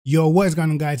Yo, what is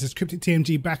going on, guys? It's Cryptic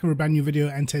TMG back with a brand new video,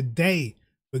 and today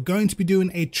we're going to be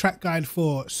doing a track guide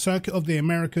for Circuit of the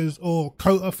Americas, or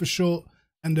COTA for short.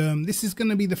 And this is going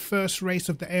to be the first race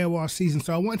of the AOR season,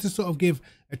 so I wanted to sort of give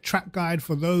a track guide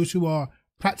for those who are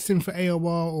practicing for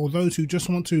AOR or those who just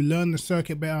want to learn the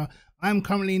circuit better. I'm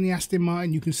currently in the Aston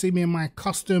Martin. You can see me in my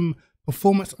custom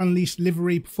Performance Unleashed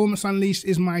livery. Performance Unleashed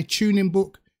is my tuning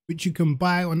book, which you can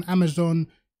buy on Amazon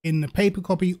in the paper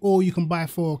copy, or you can buy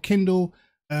for Kindle.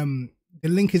 The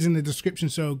link is in the description,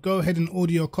 so go ahead and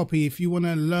order your copy if you want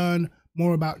to learn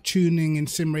more about tuning and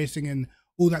sim racing and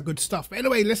all that good stuff. But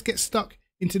anyway, let's get stuck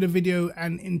into the video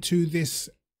and into this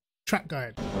track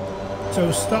guide.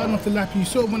 So starting off the lap, you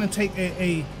sort of want to take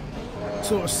a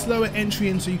sort of slower entry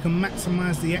in so you can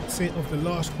maximize the exit of the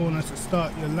last corner to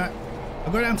start your lap.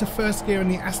 I go down to first gear in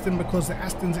the Aston because the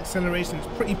Aston's acceleration is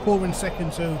pretty poor in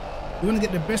second, so you want to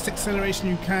get the best acceleration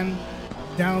you can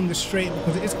down the straight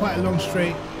because it is quite a long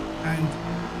straight, and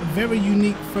a very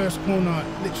unique first corner.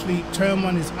 Literally turn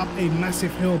one is up a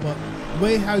massive hill, but the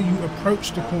way how you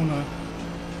approach the corner,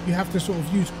 you have to sort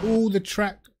of use all the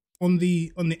track on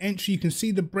the entry. You can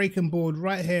see the braking board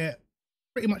right here,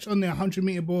 pretty much on the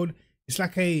 100-meter board. It's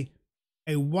like a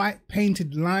white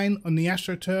painted line on the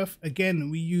AstroTurf.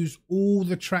 Again, we use all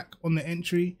the track on the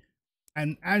entry,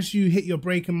 and as you hit your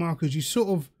braking markers, you sort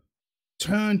of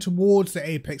turn towards the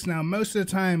apex. Now, most of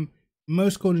the time,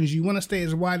 most corners, you want to stay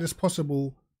as wide as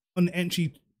possible on the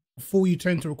entry before you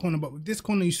turn to a corner. But with this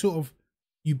corner,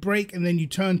 you brake and then you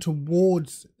turn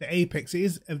towards the apex. It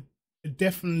is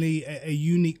definitely a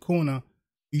unique corner.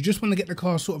 You just want to get the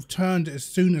car sort of turned as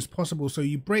soon as possible. So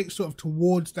you brake sort of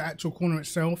towards the actual corner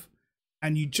itself,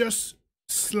 and you just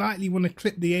slightly want to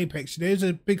clip the apex. There's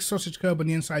a big sausage curb on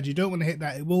the inside. You don't want to hit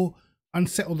that. It will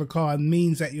unsettle the car and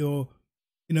means that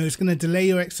it's going to delay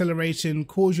your acceleration,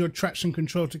 cause your traction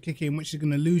control to kick in, which is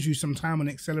going to lose you some time on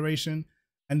acceleration.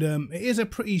 And it is a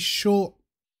pretty short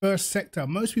first sector.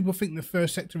 Most people think the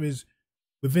first sector is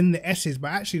within the S's,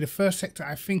 but actually the first sector,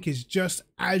 I think, is just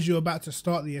as you're about to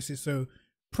start the S's. So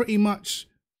pretty much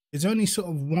there's only sort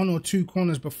of 1 or 2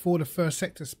 corners before the first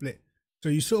sector split. So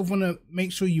you sort of want to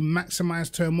make sure you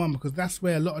maximize turn 1, because that's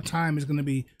where a lot of time is going to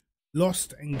be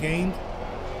lost and gained.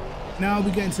 Now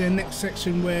we get into the next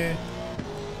section where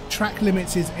track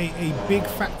limits is a big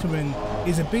factor, and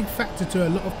is a big factor to a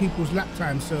lot of people's lap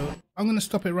time. So I'm going to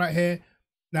stop it right here.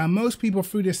 Now, most people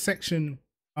through this section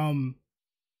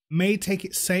may take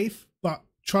it safe, but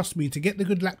trust me, to get the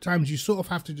good lap times, you sort of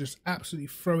have to just absolutely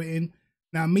throw it in.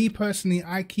 Now, me personally,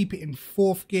 I keep it in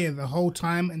 4th gear the whole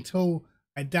time until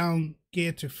I down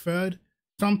gear to 3rd.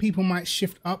 Some people might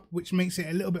shift up, which makes it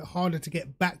a little bit harder to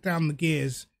get back down the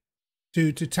gears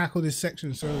to tackle this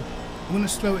section. So I'm going to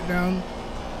slow it down.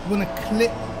 You want to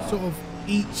clip sort of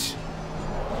each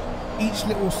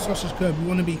little sausage curve. You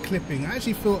want to be clipping. I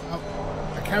actually feel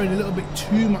I carried a little bit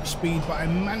too much speed, but I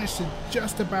managed to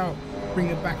just about bring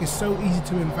it back. It's so easy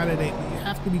to invalidate, but you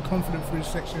have to be confident through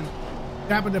this section.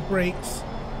 Dab of the brakes.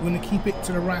 You want to keep it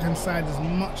to the right hand side as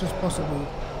much as possible,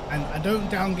 and I don't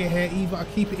down gear here either. I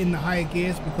keep it in the higher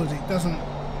gears because it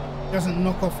doesn't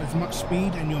knock off as much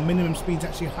speed, and your minimum speed is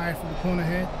actually higher for the corner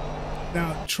here.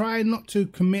 Now, try not to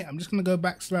commit. I'm just going to go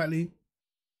back slightly.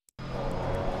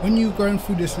 When you're going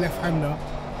through this left-hander,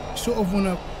 you sort of want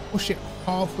to push it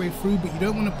halfway through, but you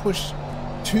don't want to push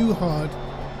too hard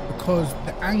because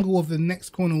the angle of the next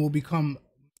corner will become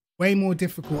way more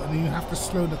difficult, and then you have to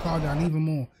slow the car down even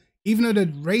more. Even though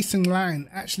the racing line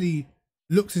actually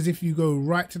looks as if you go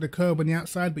right to the curb on the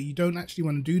outside, but you don't actually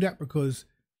want to do that because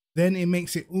then it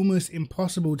makes it almost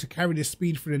impossible to carry the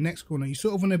speed through the next corner. You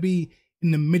sort of want to be in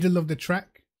the middle of the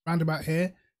track, round about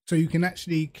here, so you can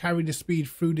actually carry the speed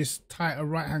through this tighter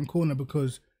right-hand corner,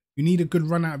 because you need a good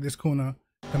run out of this corner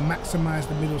to maximize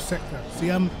the middle sector. See,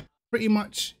 I'm pretty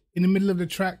much in the middle of the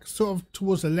track, sort of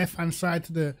towards the left-hand side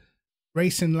to the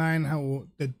racing line, or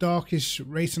the darkish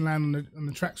racing line on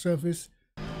the track surface.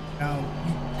 Now,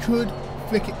 you could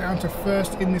flick it down to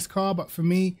 1st in this car, but for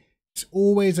me, it's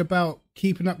always about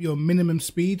keeping up your minimum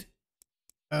speed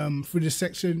through this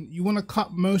section. You want to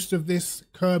cut most of this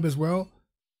curb as well.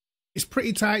 It's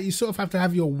pretty tight. You sort of have to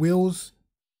have your wheels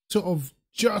sort of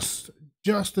just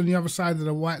on the other side of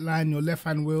the white line, your left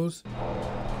hand wheels,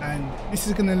 and this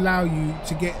is going to allow you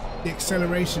to get the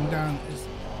acceleration down as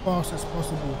fast as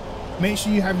possible. Make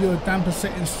sure you have your damper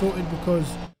settings sorted, because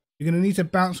you're going to need to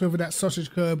bounce over that sausage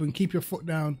curb and keep your foot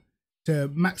down to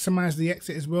maximize the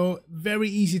exit as well. Very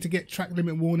easy to get track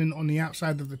limit warning on the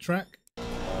outside of the track,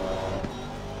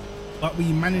 but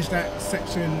we managed that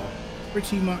section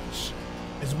pretty much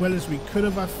as well as we could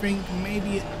have. I think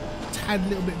maybe a tad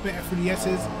little bit better for the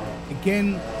S's.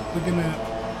 Again, we're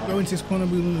gonna go into this corner,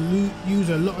 we're going to use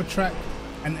a lot of track.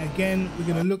 And again, we're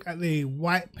going to look at the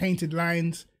white painted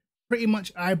lines. Pretty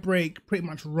much I brake pretty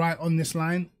much right on this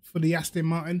line for the Aston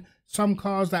Martin. Some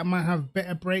cars that might have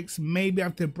better brakes maybe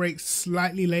have to brake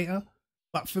slightly later.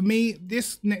 But for me,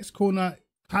 this next corner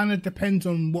kind of depends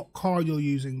on what car you're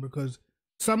using, because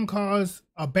some cars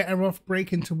are better off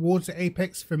braking towards the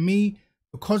apex. For me,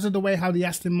 because of the way how the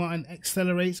Aston Martin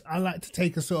accelerates, I like to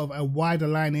take a sort of a wider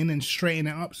line in and straighten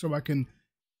it up so I can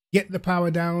get the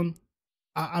power down.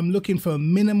 I'm looking for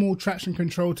minimal traction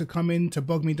control to come in to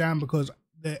bog me down, because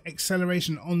the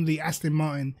acceleration on the Aston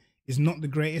Martin is not the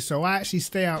greatest. So I actually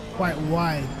stay out quite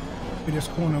wide for this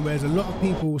corner, whereas a lot of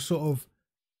people sort of,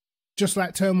 just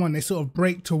like turn one, they sort of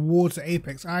brake towards the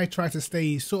apex. I try to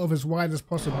stay sort of as wide as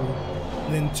possible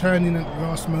and then turn in at the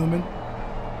last moment.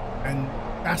 And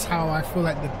that's how I feel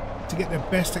like to get the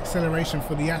best acceleration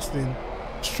for the Aston,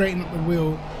 straighten up the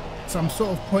wheel. So I'm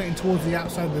sort of pointing towards the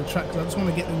outside of the track because I just want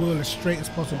to get the wheel as straight as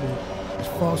possible, as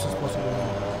fast as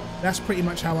possible. That's pretty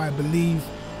much how I believe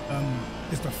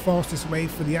is the fastest way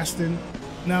for the Aston.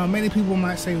 Now, many people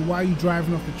might say, why are you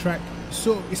driving off the track?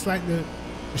 So it's like the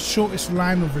shortest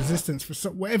line of resistance. For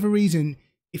whatever reason,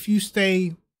 if you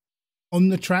stay on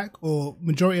the track, or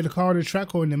majority of the car on the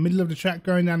track, or in the middle of the track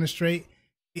going down the straight,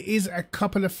 it is a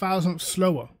couple of thousandths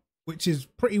slower, which is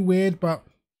pretty weird. But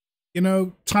you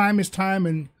know, time is time,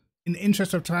 and in the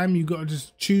interest of time, you got to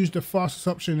just choose the fastest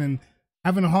option. And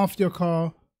having half your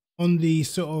car on the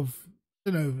sort of,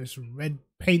 I don't know if it's red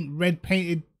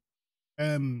painted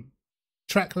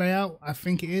track layout, I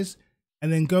think it is,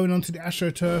 and then going onto the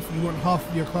AstroTurf, you want half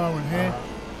of your car on here.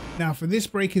 Now for this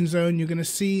braking zone, you're going to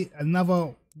see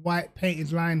another white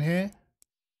painted line here.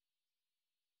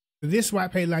 For this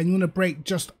white painted line, you want to brake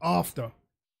just after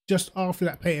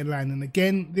that painted line. And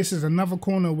again, this is another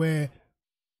corner where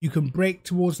you can brake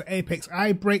towards the apex.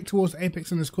 I brake towards the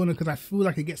apex in this corner because I feel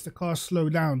like it gets the car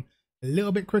slowed down a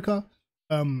little bit quicker.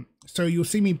 So you'll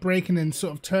see me braking and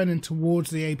sort of turning towards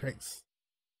the apex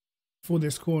for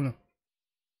this corner.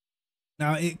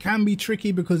 Now it can be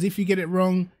tricky because if you get it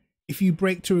wrong, if you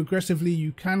brake too aggressively,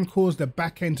 you can cause the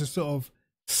back end to sort of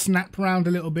snap around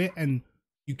a little bit, and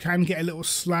you can get a little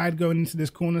slide going into this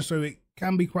corner. So it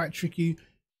can be quite tricky.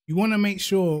 You want to make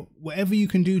sure whatever you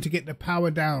can do to get the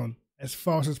power down as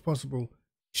fast as possible,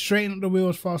 straighten up the wheel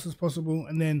as fast as possible,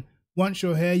 and then once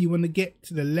you're here, you want to get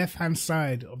to the left hand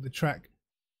side of the track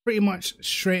pretty much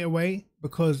straight away,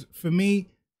 because for me,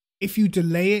 if you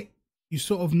delay it, you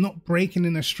sort of not braking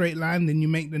in a straight line, then you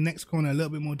make the next corner a little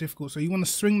bit more difficult. So you want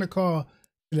to swing the car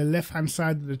to the left hand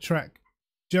side of the track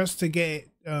just to get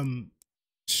it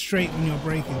straight when you're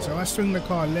braking. So I swing the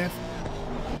car left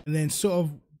and then sort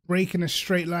of brake in a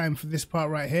straight line for this part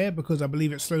right here, because I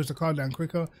believe it slows the car down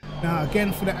quicker. Now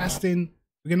again, for the Aston,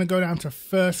 we're going to go down to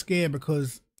first gear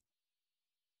because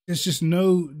there's just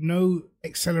no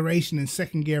acceleration in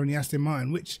second gear in the Aston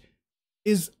Martin, which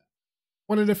is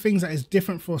one of the things that is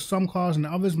different for some cars and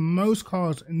others. Most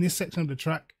cars in this section of the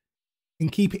track can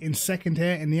keep it in second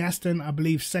here. In the Aston, I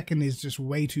believe second is just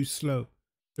way too slow.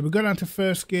 So we go down to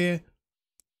first gear.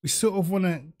 We sort of want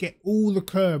to get all the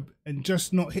curb and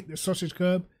just not hit the sausage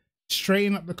curb.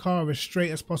 Straighten up the car as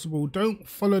straight as possible. Don't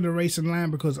follow the racing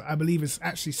line because I believe it's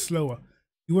actually slower.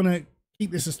 You want to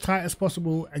keep this as tight as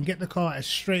possible and get the car as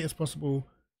straight as possible,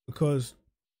 because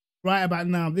right about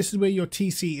now, this is where your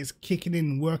TC is kicking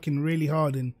in, working really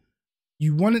hard, and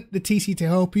you want the TC to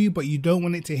help you, but you don't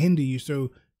want it to hinder you. So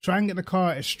try and get the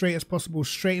car as straight as possible,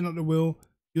 straighten up the wheel.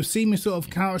 You'll see me sort of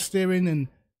counter steering and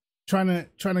trying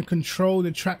to control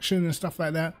the traction and stuff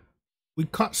like that. We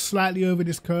cut slightly over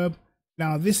this curb.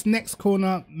 Now this next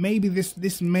corner, maybe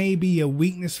this may be a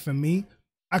weakness for me.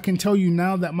 I can tell you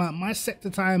now that my sector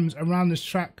times around this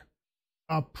track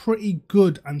are pretty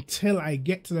good until I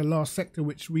get to the last sector,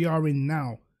 which we are in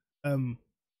now. And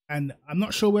I'm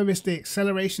not sure whether it's the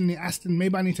acceleration in the Aston.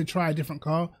 Maybe I need to try a different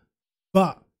car,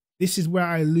 but this is where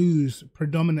I lose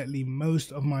predominantly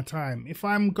most of my time. If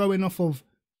I'm going off of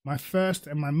my first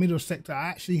and my middle sector, I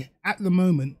actually, at the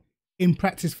moment, in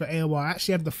practice for AOR, I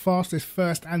actually have the fastest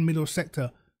first and middle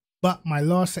sector, but my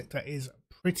last sector is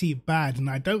pretty bad, and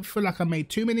I don't feel like I made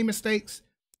too many mistakes,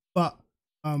 but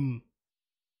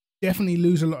definitely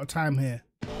lose a lot of time here.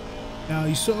 Now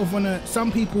you sort of want to,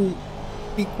 some people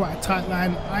keep quite a tight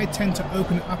line. I tend to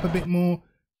open it up a bit more,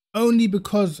 only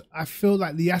because I feel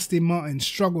like the Aston Martin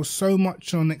struggles so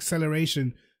much on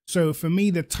acceleration. So for me,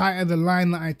 the tighter the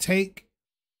line that I take,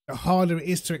 the harder it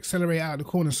is to accelerate out of the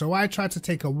corner. So I try to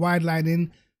take a wide line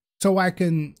in so I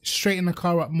can straighten the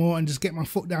car up more and just get my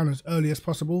foot down as early as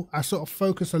possible. I sort of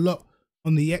focus a lot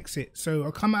on the exit. So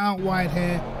I'll come out wide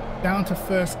here, down to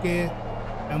first gear,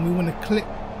 and we want to clip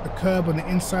the curb on the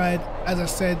inside. As I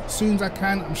said, as soon as I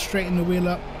can, I'm straightening the wheel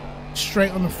up,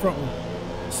 straight on the throttle.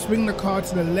 Swing the car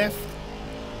to the left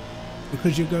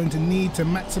because you're going to need to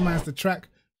maximize the track.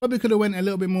 Probably could have went a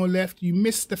little bit more left. You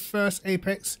missed the first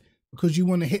apex because you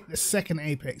want to hit the second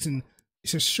apex, and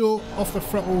it's a short off the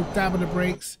throttle, dab of the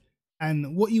brakes.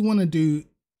 And what you want to do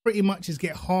pretty much is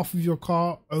get half of your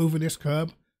car over this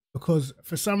curb, because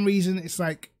for some reason it's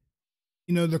like,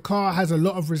 you know, the car has a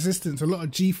lot of resistance, a lot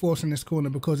of G-force in this corner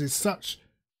because it's such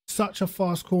a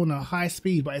fast corner, high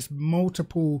speed, but it's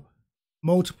multiple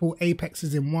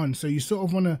apexes in one. So you sort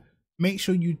of want to make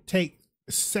sure you take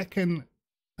the second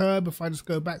curb. If I just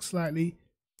go back slightly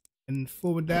and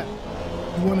forward that,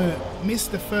 you want to miss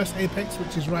the first apex,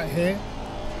 which is right here.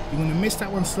 You want to miss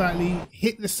that one slightly,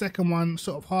 hit the second one,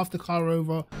 sort of half the car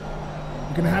over.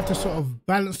 You're going to have to sort of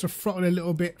balance the throttle a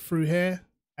little bit through here,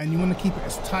 and you want to keep it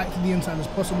as tight to the inside as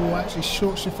possible. Actually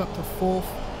short shift up to fourth,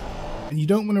 and you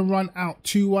don't want to run out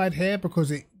too wide here because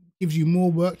it gives you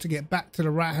more work to get back to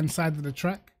the right hand side of the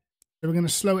track. So we're going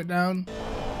to slow it down,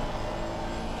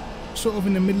 sort of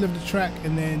in the middle of the track,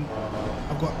 and then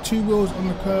I've got two wheels on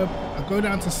the curb. I go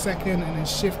down to second and then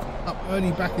shift up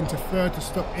early back into third to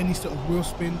stop any sort of wheel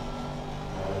spin,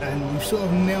 and we've sort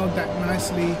of nailed that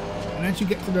nicely. And as you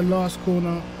get to the last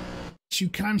corner, you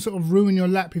can sort of ruin your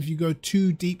lap if you go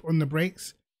too deep on the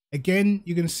brakes. Again,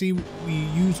 you're going to see we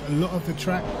use a lot of the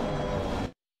track,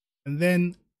 and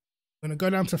then I'm going to go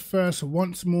down to first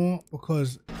once more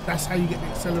because that's how you get the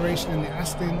acceleration in the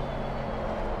Aston.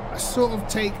 I sort of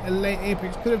take a late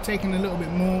apex, could have taken a little bit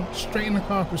more, straighten the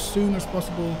car up as soon as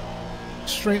possible,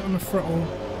 straight on the throttle.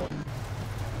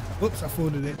 Oops, I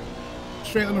folded it.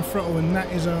 Straight on the throttle, and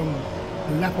that is a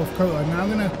lap of Kota. Now I'm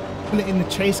going to put it in the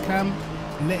chase cam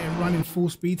and let it run in full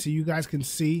speed so you guys can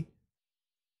see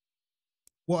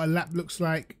what a lap looks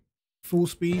like full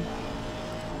speed.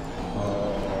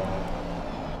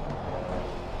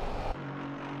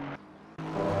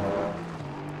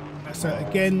 So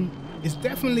again, it's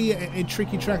definitely a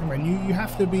tricky track, man. You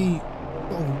have to be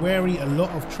sort of wary a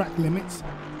lot of track limits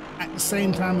at the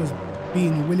same time as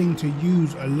being willing to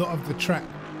use a lot of the track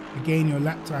to gain your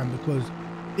lap time, because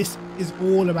this is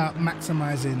all about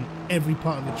maximizing every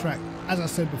part of the track. As I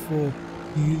said before,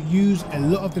 you use a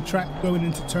lot of the track going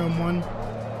into turn one.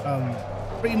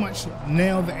 Pretty much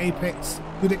nail the apex,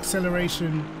 good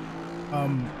acceleration.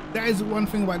 That is one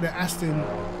thing about the Aston,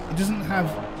 it doesn't have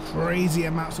crazy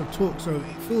amounts of torque, so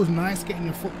it feels nice getting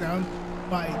your foot down,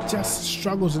 but it just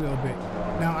struggles a little bit.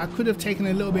 Now I could have taken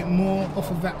a little bit more off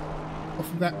of that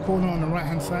corner on the right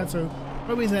hand side, so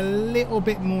probably is a little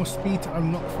bit more speed to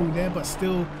unlock through there, but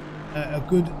still a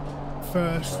good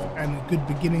first and a good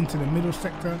beginning to the middle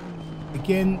sector.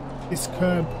 Again, this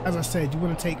curb, as I said, you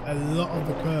want to take a lot of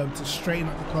the curb to straighten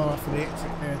up the car for the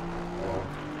exit there.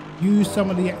 Use some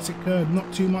of the exit curb,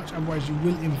 not too much, otherwise you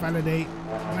will invalidate.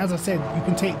 And as I said, you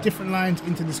can take different lines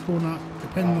into this corner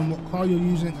depending on what car you're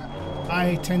using.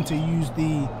 I tend to use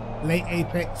the late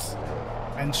apex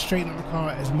and straighten up the car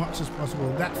as much as possible.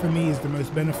 That for me is the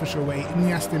most beneficial way in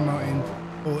the Aston Martin,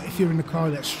 or if you're in a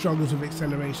car that struggles with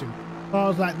acceleration.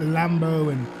 Cars like the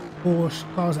Lambo and Porsche,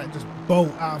 cars that just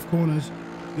bolt out of corners,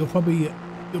 you're probably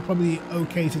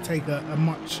okay to take a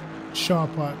much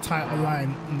sharper, tighter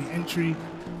line in the entry.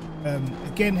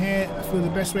 Again here, I feel the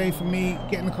best way for me,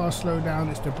 getting the car slowed down,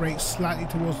 is to brake slightly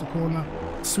towards the corner,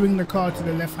 swing the car to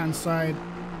the left hand side,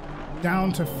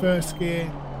 down to first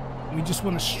gear. We just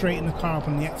want to straighten the car up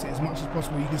on the exit as much as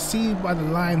possible. You can see by the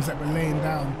lines that we're laying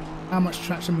down how much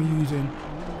traction we're using.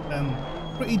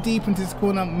 Pretty deep into this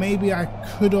corner, maybe I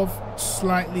could have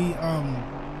slightly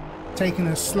taken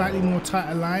a slightly more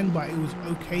tighter line, but it was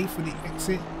okay for the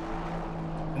exit.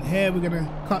 And here we're going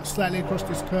to cut slightly across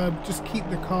this curb, just keep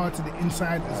the car to the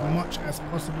inside as much as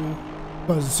possible,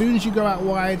 because as soon as you go out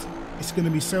wide, it's going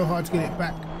to be so hard to get it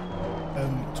back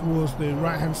towards the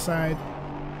right hand side.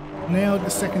 Nailed the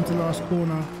second to last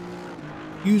corner,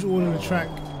 use all of the track,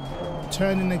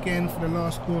 turn in again for the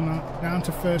last corner, down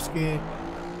to first gear,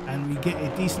 and we get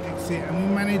a decent exit, and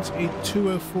we manage a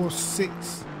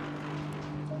 2:04.6,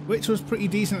 which was pretty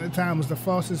decent at the time. It was the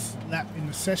fastest lap in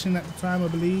the session at the time, I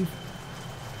believe.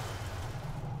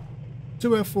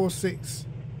 2:04.6,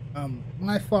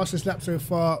 my fastest lap so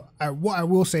far. What I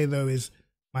will say though is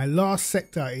my last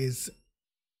sector is,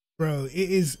 bro, it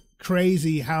is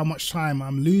crazy how much time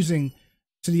I'm losing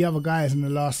to the other guys in the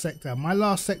last sector. My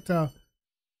last sector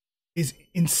is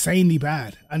insanely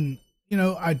bad, and you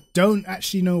know, I don't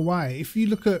actually know why. If you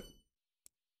look at,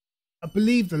 I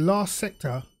believe the last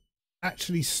sector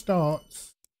actually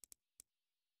starts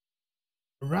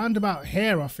around about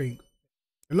here, I think.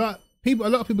 A lot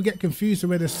of people get confused to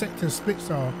where the sector splits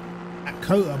are. at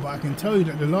Kota, but I can tell you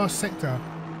that the last sector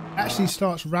actually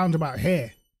starts round about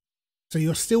here. So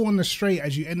you're still on the straight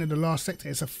as you enter the last sector.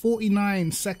 It's a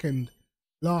 49-second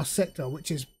last sector,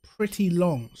 which is pretty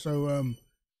long. So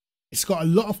it's got a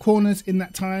lot of corners in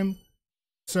that time,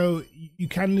 so you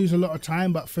can lose a lot of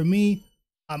time. But for me,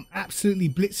 I'm absolutely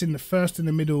blitzing the first in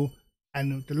the middle,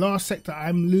 and the last sector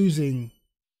I'm losing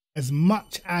as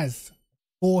much as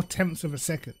 0.4 of a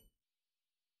second.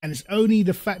 And it's only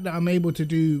the fact that I'm able to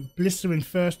do blistering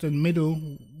first and middle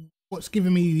what's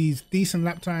giving me these decent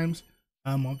lap times.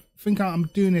 I think I'm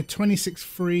doing a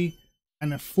 26.3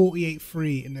 and a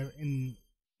 48.3 in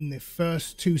the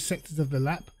first 2 sectors of the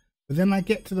lap. But then I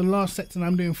get to the last sector and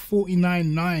I'm doing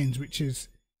 49.9s, which is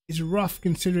rough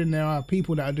considering there are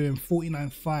people that are doing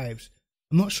 49.5s.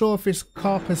 I'm not sure if it's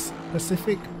car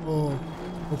specific or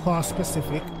car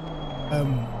specific,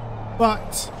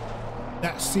 but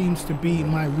that seems to be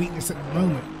my weakness at the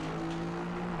moment.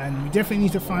 And we definitely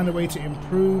need to find a way to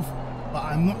improve, but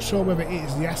I'm not sure whether it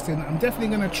is the Aston. I'm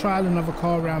definitely going to trial another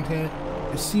car around here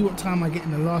and see what time I get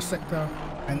in the last sector.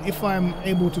 And if I'm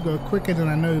able to go quicker, then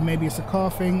I know maybe it's a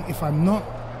car thing. If I'm not,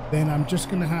 then I'm just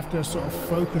going to have to sort of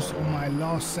focus on my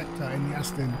last sector in the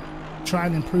Aston, try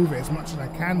and improve it as much as I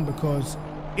can, because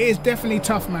it is definitely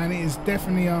tough, man. It is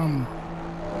definitely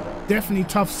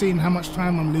tough seeing how much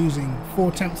time I'm losing.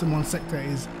 4/10 in one sector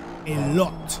is a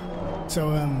lot.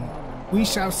 So we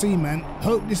shall see, man.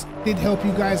 Hope this did help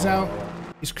you guys out.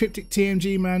 It's Cryptic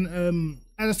TMG, man.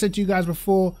 As I said to you guys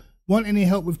before, want any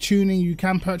help with tuning, you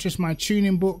can purchase my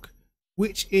tuning book,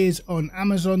 which is on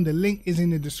Amazon. The link is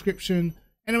in the description.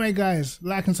 Anyway, guys,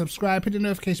 like and subscribe, hit the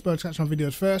notification bell to catch my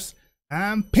videos first,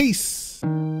 and peace.